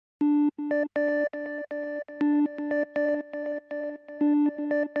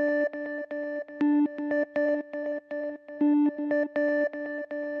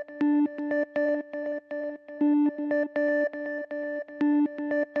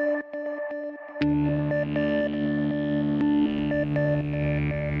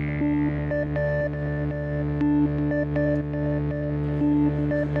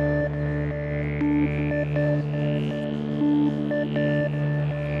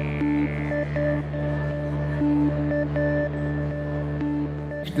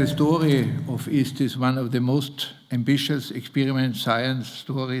fact, the story of IST is one of the most ambitious experiment science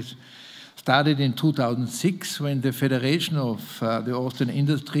stories. Started in 2006 when the Federation of the Austrian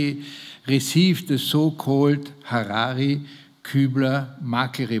Industry received the so-called Harari Kübler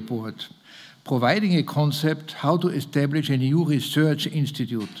Makel report, providing a concept how to establish a new research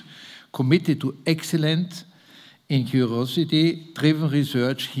institute committed to excellent in curiosity-driven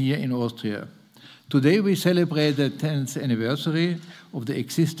research here in Austria. Today we celebrate the 10th anniversary of the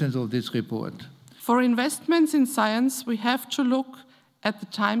existence of this report. For investments in science, we have to look at the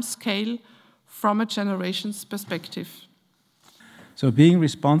time scale from a generation's perspective. So being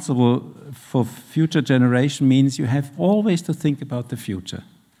responsible for future generation means you have always to think about the future.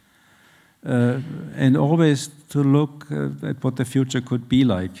 And always to look at what the future could be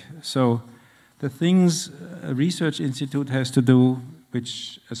like. So the things a research institute has to do,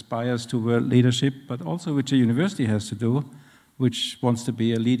 which aspires to world leadership, but also which a university has to do, which wants to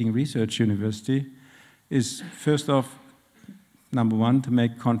be a leading research university, is first off, number one, to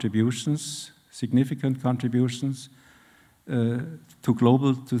make contributions, significant contributions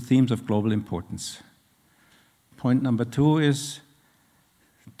to themes of global importance. Point number two is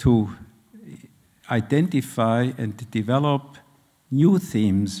to identify and develop new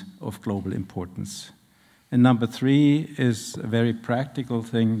themes of global importance. And number three is a very practical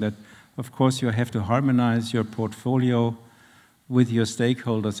thing that, of course, you have to harmonize your portfolio with your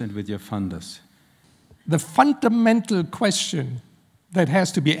stakeholders and with your funders. The fundamental question that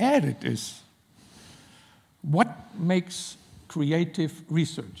has to be added is, what makes creative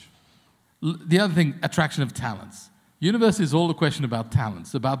research? The other thing, attraction of talents. University is all a question about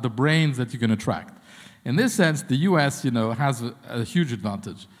talents, about the brains that you can attract. In this sense, the US, has a huge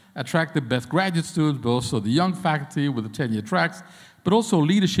advantage. Attract the best graduate students, but also the young faculty with the 10-year tracks, but also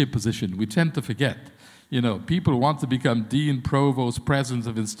leadership position. We tend to forget. People want to become dean, provost, presidents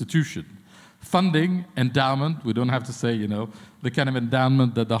of institution. Funding, endowment, we don't have to say, the kind of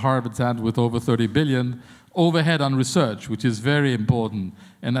endowment that the Harvards had with over 30 billion. Overhead on research, which is very important,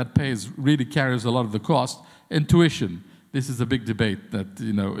 and that really carries a lot of the cost. And tuition. This is a big debate that,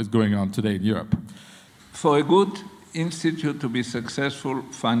 is going on today in Europe. For a good institute to be successful,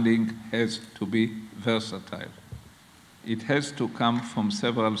 funding has to be versatile. It has to come from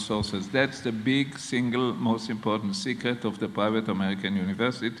several sources. That's the big, single, most important secret of the private American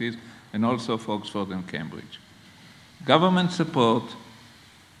universities, and also of Oxford and Cambridge. Government support,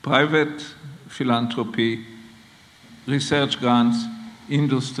 private philanthropy, research grants,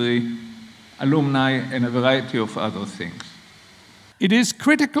 industry, alumni, and a variety of other things. It is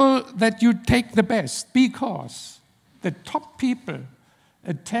critical that you take the best, because the top people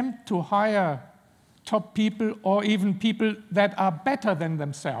attempt to hire top people or even people that are better than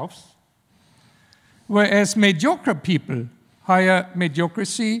themselves, whereas mediocre people hire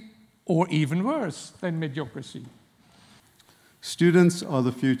mediocrity or even worse than mediocrity. Students are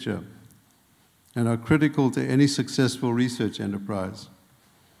the future and are critical to any successful research enterprise.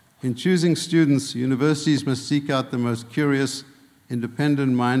 In choosing students, universities must seek out the most curious,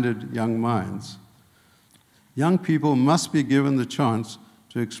 independent-minded young minds. Young people must be given the chance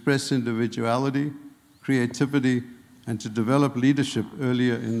to express individuality, creativity, and to develop leadership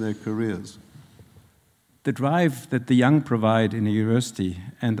earlier in their careers. The drive that the young provide in a university,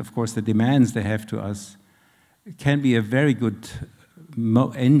 and of course the demands they have to us, can be a very good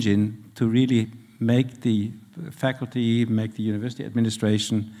engine to really make the faculty, make the university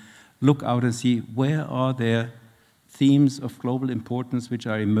administration look out and see where are there themes of global importance which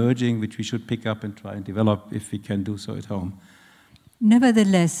are emerging, which we should pick up and try and develop if we can do so at home.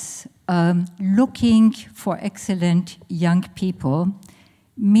 Nevertheless, looking for excellent young people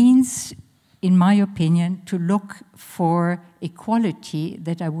means, in my opinion, to look for a quality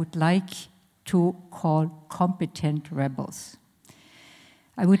that I would like to call competent rebels.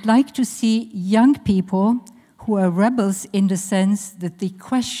 I would like to see young people who are rebels in the sense that they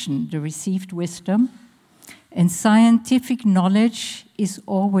question the received wisdom, and scientific knowledge is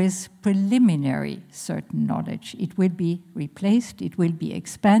always preliminary certain knowledge. It will be replaced, it will be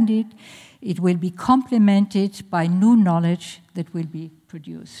expanded, it will be complemented by new knowledge that will be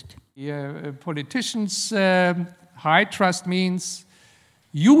produced. Politicians' high trust means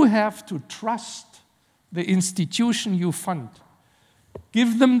you have to trust the institution you fund.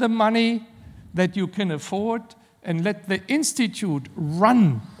 Give them the money that you can afford and let the institute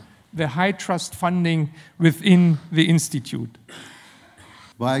run the high trust funding within the institute.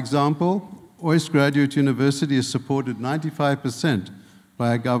 By example, OIST Graduate University is supported 95%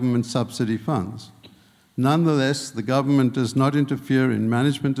 by government subsidy funds. Nonetheless, the government does not interfere in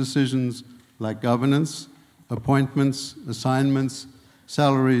management decisions like governance, appointments, assignments,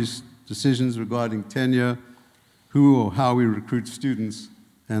 salaries, decisions regarding tenure, who or how we recruit students,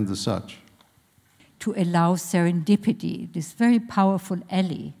 and the such. To allow serendipity, this very powerful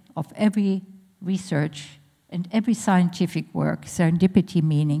ally of every research and every scientific work, serendipity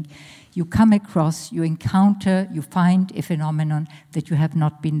meaning you come across, you encounter, you find a phenomenon that you have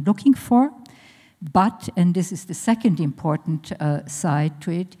not been looking for, but, and this is the second important side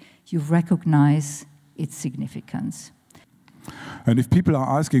to it, you recognize its significance. And if people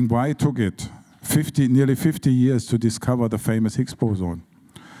are asking why it took it nearly 50 years to discover the famous Higgs boson,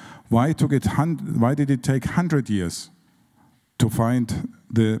 why did it take 100 years to find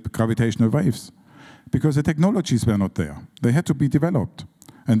the gravitational waves? Because the technologies were not there. They had to be developed.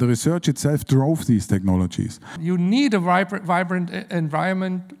 And the research itself drove these technologies. You need a vibrant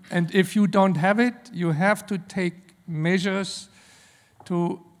environment, and if you don't have it, you have to take measures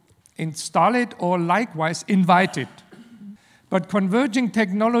to install it or likewise invite it. But converging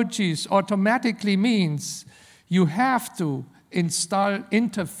technologies automatically means you have to install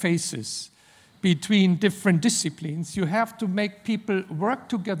interfaces between different disciplines. You have to make people work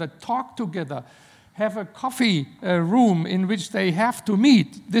together, talk together, have a coffee room in which they have to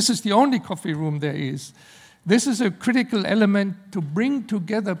meet. This is the only coffee room there is. This is a critical element to bring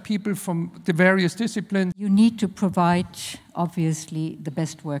together people from the various disciplines. You need to provide, obviously, the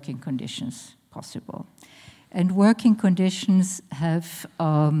best working conditions possible. And working conditions have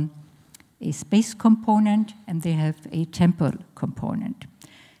a space component and they have a temporal component.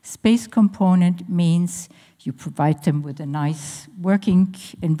 Space component means you provide them with a nice working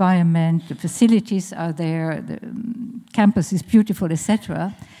environment, the facilities are there, the campus is beautiful,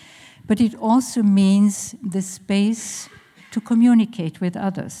 etc. But it also means the space to communicate with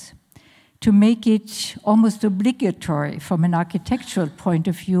others, to make it almost obligatory from an architectural point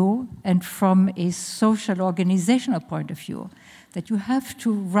of view and from a social organizational point of view, that you have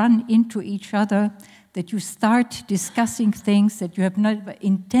to run into each other, that you start discussing things that you have never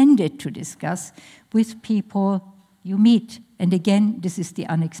intended to discuss with people you meet. And again, this is the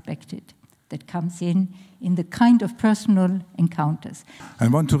unexpected that comes in the kind of personal encounters. I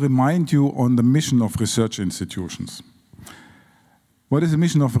want to remind you on the mission of research institutions. What is the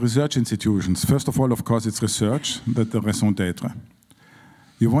mission of research institutions? First of all, of course, it's research, that's the raison d'être.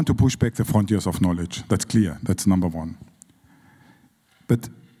 You want to push back the frontiers of knowledge. That's clear. That's number one. But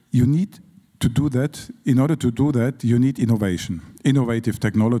you need to do that. In order to do that, you need innovation, innovative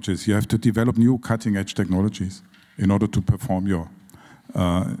technologies. You have to develop new cutting-edge technologies in order to perform your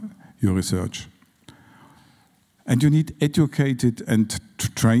research. And you need educated and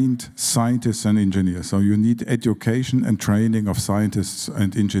trained scientists and engineers. So you need education and training of scientists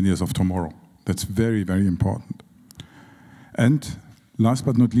and engineers of tomorrow. That's very, very important. And last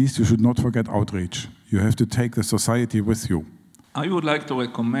but not least, you should not forget outreach. You have to take the society with you. I would like to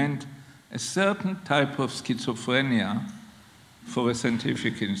recommend a certain type of schizophrenia for a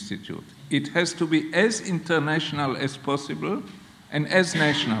scientific institute. It has to be as international as possible and as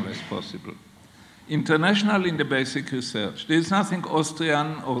national as possible. International in the basic research. There is nothing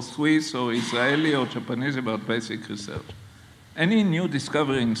Austrian or Swiss or Israeli or Japanese about basic research. Any new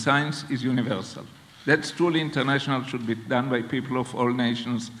discovery in science is universal. That's truly international, should be done by people of all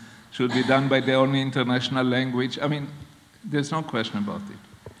nations, should be done by their own international language. I mean, there's no question about it.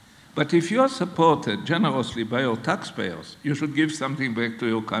 But if you are supported generously by your taxpayers, you should give something back to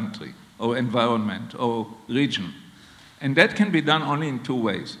your country, or environment, or region. And that can be done only in two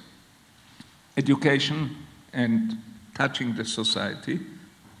ways. Education and touching the society.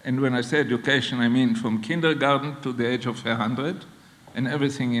 And when I say education, I mean from kindergarten to the age of 100 and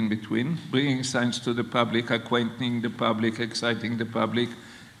everything in between, bringing science to the public, acquainting the public, exciting the public,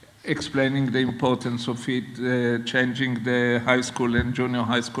 explaining the importance of it, changing the high school and junior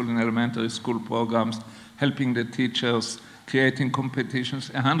high school and elementary school programs, helping the teachers, creating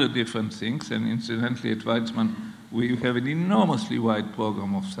competitions, 100 different things. And incidentally, at Weizmann, we have an enormously wide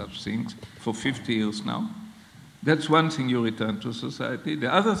program of such things for 50 years now. That's one thing you return to society.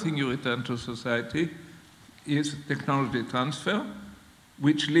 The other thing you return to society is technology transfer,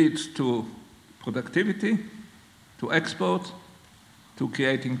 which leads to productivity, to export, to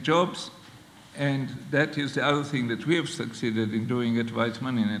creating jobs, and that is the other thing that we have succeeded in doing at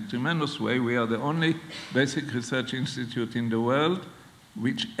Weizmann in a tremendous way. We are the only basic research institute in the world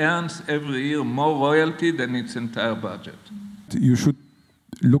which earns every year more royalty than its entire budget. You should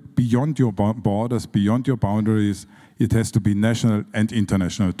look beyond your borders, beyond your boundaries. It has to be national and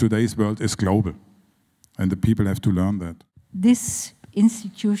international. Today's world is global, and the people have to learn that. This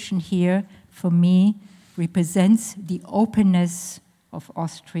institution here, for me, represents the openness of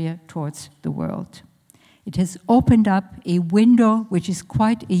Austria towards the world. It has opened up a window which is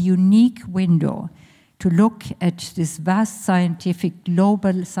quite a unique window to look at this vast scientific,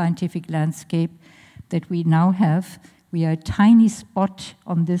 global scientific landscape that we now have. We are a tiny spot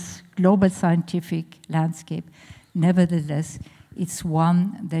on this global scientific landscape. Nevertheless, it's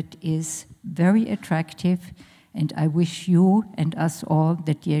one that is very attractive, and I wish you and us all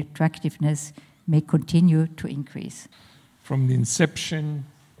that the attractiveness may continue to increase. From the inception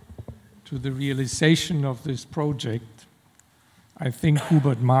to the realization of this project, I think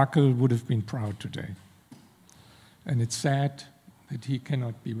Hubert Markel would have been proud today. And it's sad that he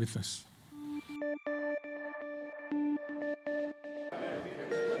cannot be with us.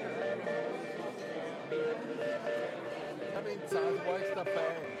 Where's the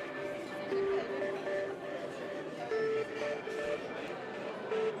fan?